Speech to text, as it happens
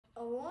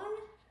A 1,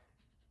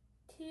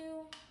 2.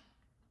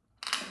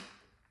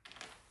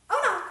 Oh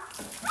no!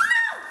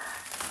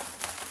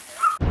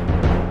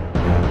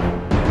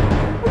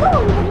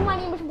 Hello everybody, my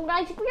name is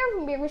Isaac. We are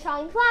from Beaver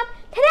Science Lab.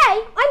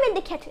 Today, I'm in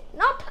the kitchen,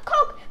 not to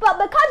cook, but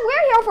because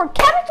we're here for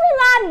Chemistry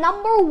Lab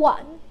number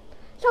 1.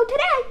 So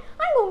today,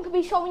 I'm going to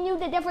be showing you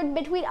the difference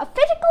between a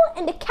physical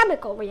and a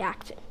chemical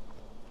reaction.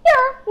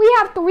 Here, we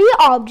have 3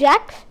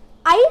 objects: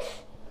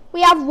 ice,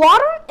 we have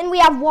water, and we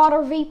have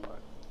water vapor.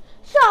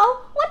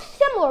 So, what's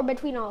similar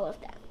between all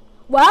of them?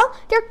 Well,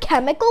 their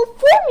chemical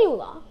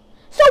formula.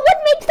 So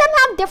what makes them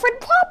have different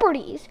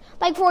properties?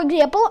 Like, for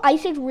example,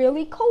 ice is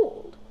really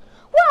cold.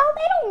 Well,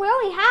 they don't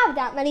really have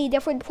that many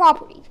different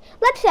properties.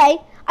 Let's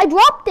say I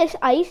drop this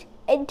ice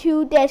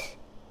into this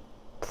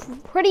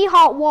pretty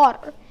hot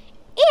water.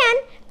 And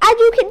as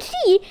you can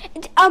see,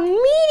 it's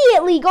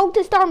immediately going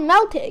to start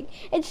melting.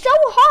 It's so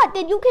hot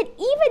that you can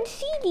even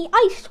see the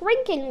ice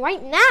shrinking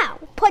right now.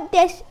 Put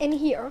this in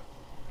here.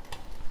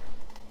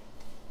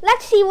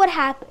 Let's see what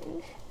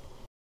happens.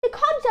 The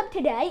concept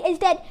today is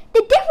that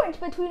the difference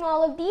between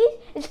all of these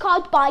is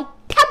caused by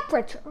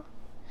temperature.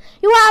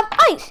 You have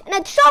ice in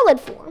its solid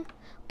form,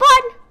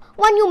 but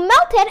when you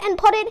melt it and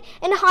put it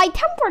in high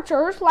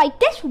temperatures like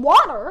this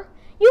water,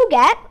 you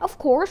get, of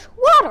course,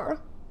 water.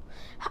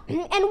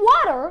 And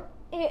water,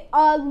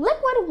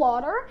 liquid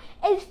water,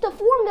 is the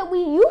form that we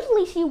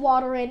usually see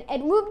water in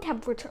at room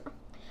temperature.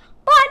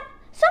 But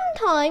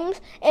sometimes,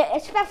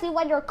 especially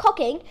when you're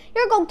cooking,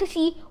 you're going to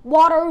see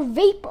water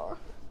vapor,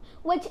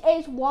 which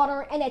is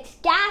water in its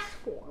gas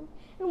form.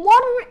 And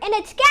water in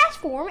its gas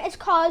form is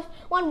caused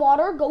when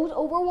water goes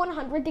over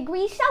 100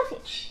 degrees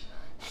Celsius.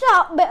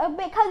 So,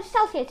 because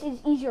Celsius is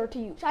easier to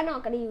use, I'm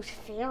not going to use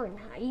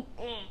Fahrenheit.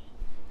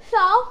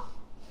 So,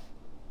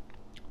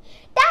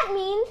 that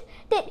means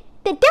that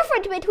the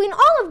difference between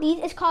all of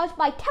these is caused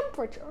by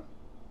temperature.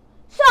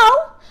 So,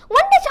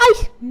 when this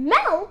ice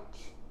melts,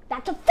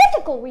 that's a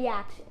physical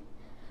reaction.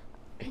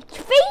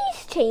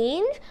 Phase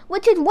change,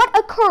 which is what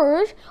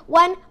occurs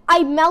when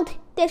I melt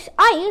this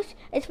ice,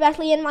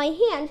 especially in my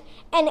hands,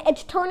 and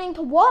it's turning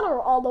to water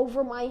all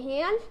over my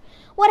hands.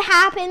 What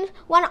happens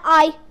when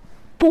I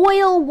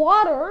boil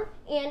water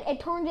and it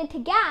turns into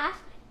gas,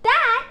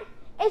 that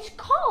is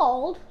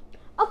called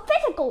a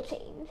physical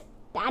change.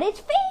 That is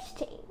phase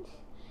change.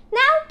 Now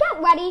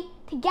get ready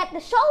to get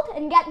the salt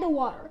and get the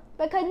water,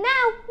 because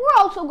now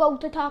we're also going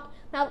to talk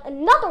about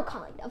another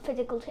kind of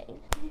physical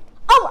change.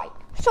 Alright,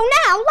 so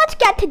now let's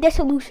get to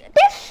dissolution.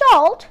 This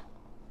salt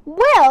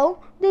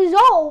will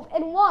dissolve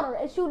in water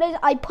as soon as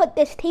I put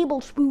this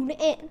tablespoon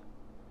in.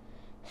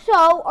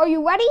 So, are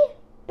you ready?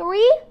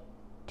 3,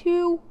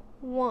 2,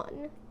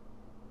 1.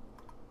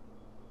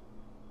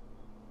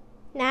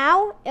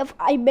 Now, if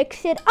I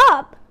mix it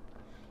up,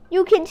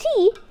 you can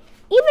see,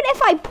 even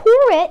if I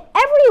pour it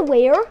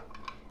everywhere,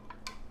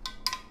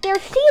 there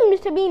seems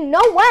to be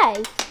no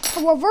way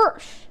to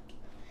reverse.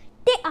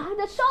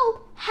 The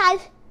salt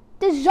has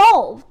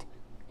dissolved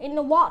in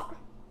the water.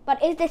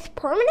 But is this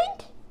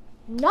permanent?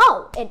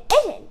 No, it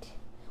isn't.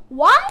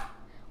 Why?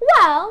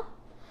 Well,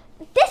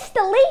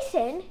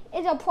 distillation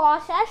is a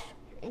process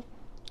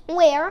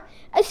where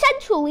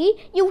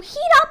essentially you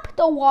heat up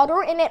the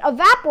water and it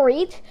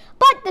evaporates,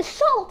 but the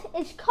salt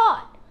is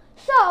caught.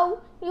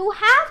 So you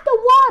have the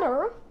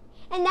water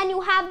and then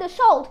you have the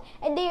salt,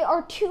 and they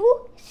are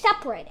two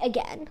separate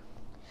again.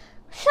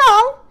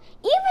 So,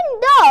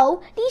 even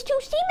though these two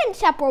seem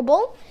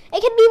inseparable,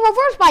 it can be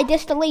reversed by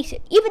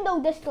distillation, even though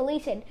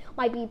distillation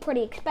might be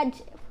pretty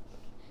expensive.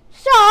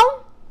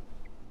 So,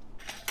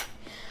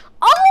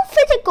 all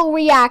physical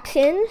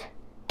reactions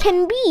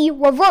can be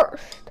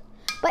reversed.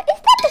 But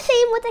is that the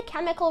same with a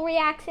chemical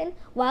reaction?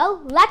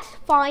 Well, let's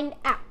find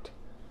out.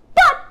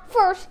 But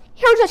first,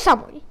 here's a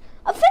summary.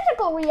 A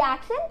physical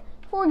reaction,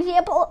 for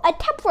example, a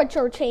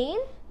temperature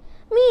change,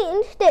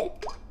 means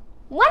that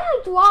when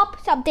I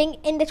drop something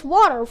in this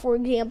water, for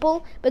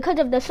example, because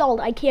of the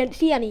salt, I can't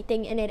see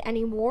anything in it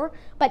anymore,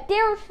 but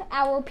there's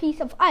our piece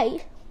of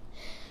ice.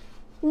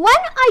 When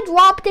I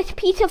drop this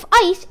piece of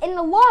ice in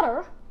the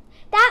water,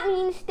 that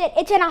means that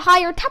it's in a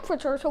higher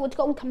temperature, so it's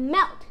going to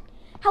melt.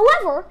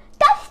 However,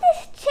 does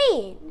this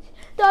change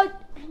the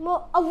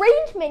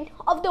arrangement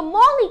of the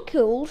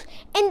molecules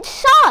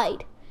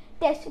inside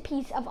this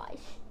piece of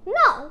ice?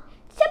 No.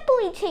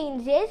 Simply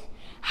changes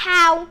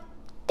how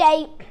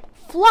they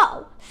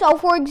flow. So,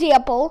 for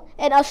example,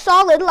 in a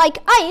solid like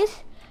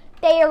ice,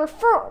 they are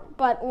firm,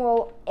 but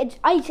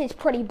ice is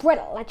pretty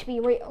brittle, let's be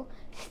real.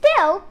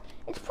 Still,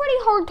 it's pretty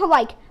hard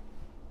to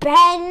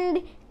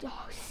bend,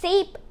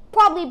 shape,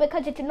 probably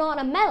because it's not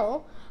a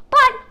metal,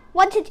 but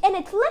once it's in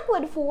its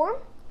liquid form,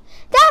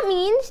 that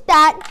means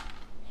that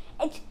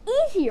it's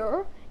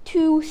easier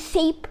to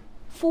shape,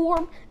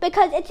 form,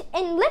 because it's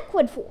in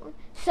liquid form.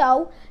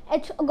 So,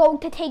 it's going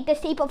to take the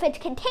shape of its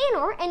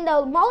container and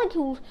the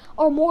molecules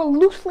are more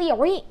loosely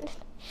arranged.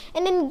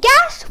 And in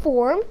gas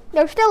form,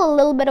 there's still a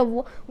little bit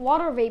of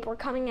water vapor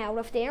coming out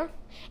of there.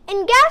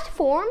 In gas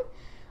form,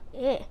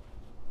 the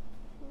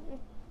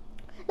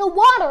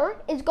water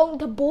is going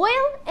to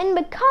boil and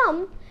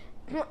become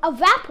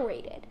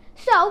evaporated.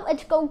 So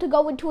it's going to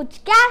go into its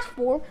gas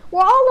form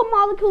where all the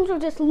molecules are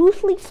just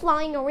loosely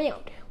flying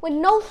around with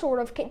no sort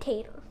of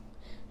container.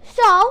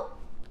 So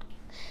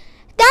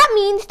that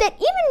means that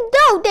even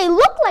though they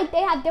look like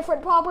they have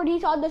different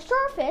properties on the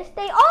surface,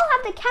 they all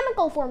have the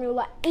chemical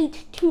formula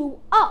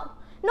H2O.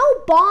 No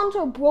bonds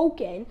are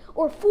broken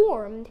or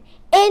formed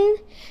in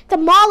the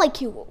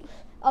molecules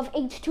of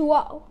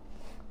H2O.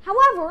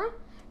 However,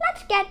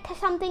 let's get to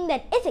something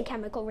that is a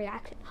chemical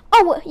reaction.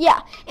 Oh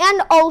yeah,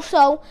 and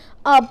also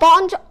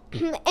bonds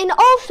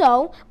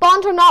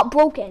are not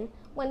broken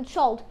when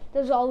salt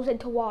dissolves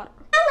into water.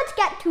 Now let's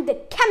get to the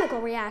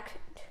chemical reactions.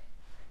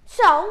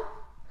 So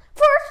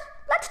first,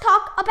 let's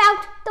talk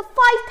about the 5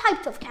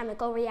 types of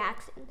chemical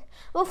reactions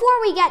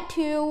before we get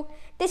to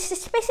this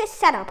suspicious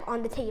setup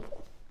on the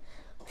table.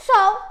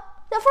 So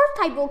the first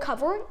type we'll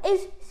cover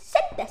is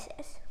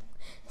synthesis.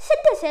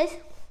 Synthesis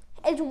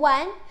is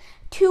when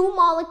 2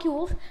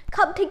 molecules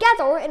come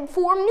together and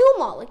form new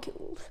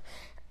molecules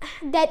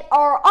that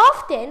are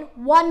often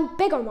one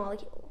bigger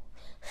molecule.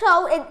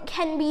 So it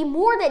can be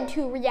more than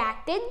 2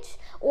 reactants,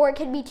 or it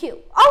can be 2.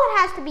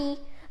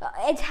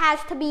 It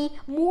has to be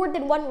more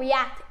than 1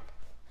 reactant.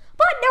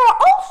 But there are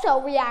also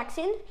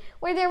reactions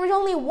where there is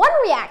only 1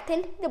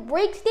 reactant that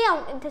breaks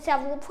down into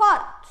several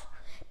products.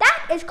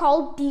 That is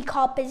called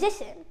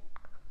decomposition.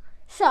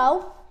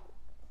 So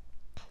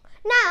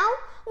now,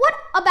 what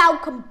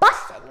about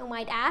combustion, you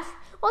might ask?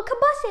 Well,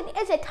 combustion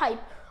is a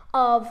type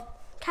of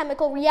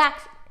chemical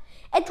reaction.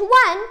 It's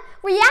when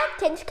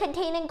reactants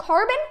containing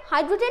carbon,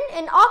 hydrogen,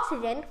 and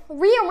oxygen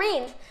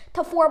rearrange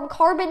to form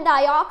carbon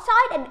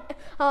dioxide and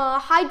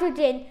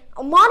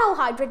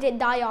monohydrogen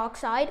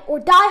dioxide, or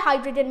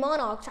dihydrogen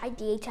monoxide,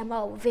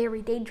 DHMO.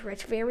 Very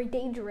dangerous, very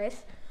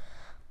dangerous.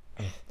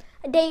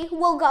 They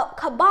will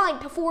combine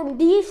to form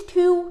these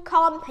 2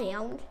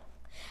 compounds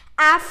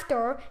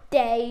after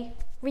they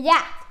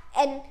react.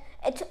 And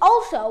it's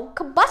also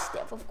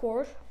combustive, of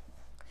course.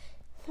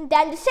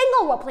 Then the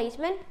single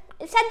replacement,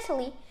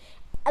 essentially,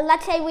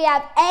 let's say we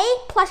have A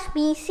plus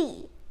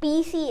BC.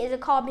 BC is a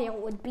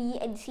compound with B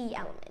and C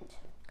elements.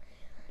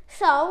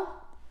 So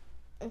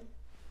A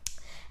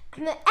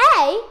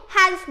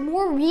has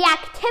more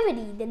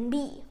reactivity than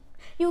B.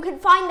 You can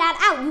find that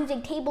out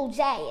using table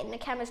J in the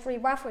chemistry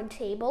reference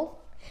table.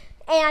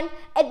 And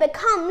it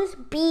becomes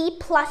B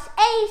plus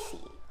AC.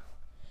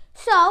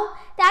 So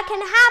that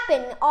can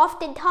happen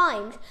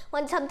oftentimes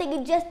when something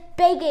is just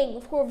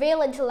begging for a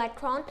valence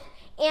electron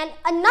and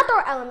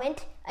another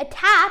element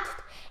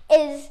attached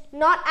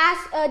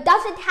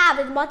doesn't have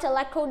as much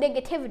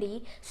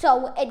electronegativity,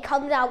 so it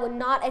comes out with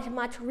not as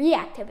much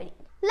reactivity.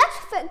 Let's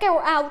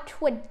figure out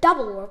what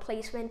double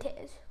replacement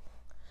is.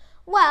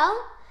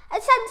 Well,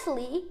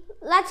 essentially,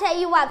 let's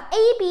say you have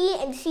AB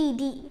and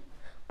CD.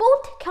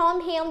 Both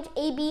compounds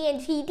AB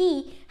and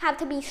CD have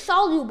to be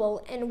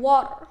soluble in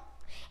water.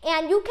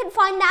 And you can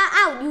find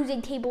that out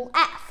using table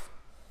F.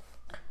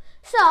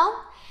 So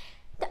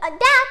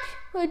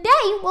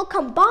they will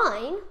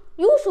combine.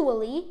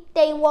 Usually,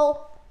 they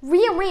will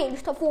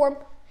rearrange to form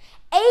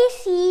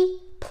AC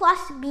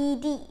plus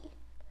BD.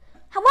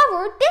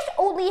 However, this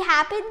only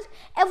happens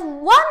if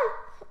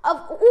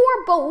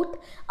or both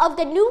of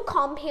the new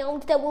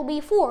compounds that will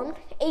be formed,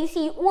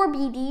 AC or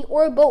BD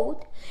or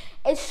both,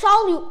 is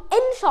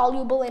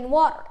insoluble in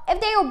water.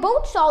 If they are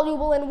both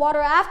soluble in water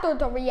after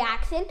the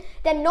reaction,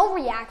 then no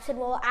reaction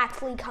will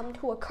actually come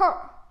to occur.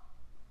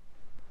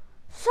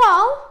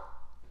 So,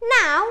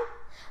 now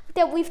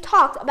that we've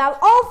talked about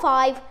all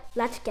 5,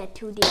 let's get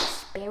to the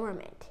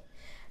experiment.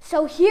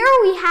 So here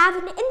we have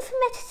an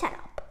infamous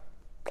setup,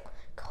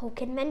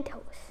 Coke and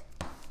Mentos.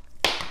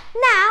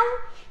 Now,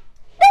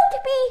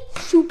 don't be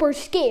super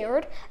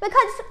scared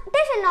because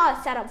this is not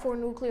a setup for a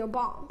nuclear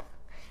bomb.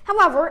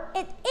 However,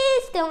 it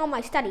is still on my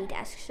study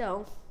desk,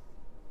 so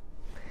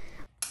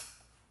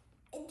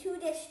into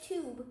this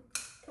tube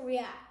to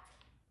react.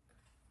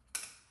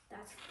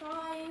 That's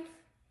 5,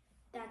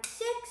 that's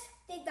 6, I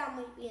think that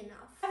might be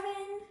enough. 7,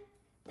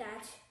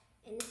 that's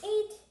an 8,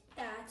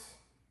 that's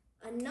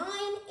a 9,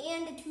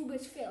 and the tube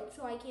is filled,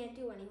 so I can't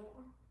do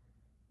anymore.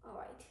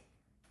 Alright.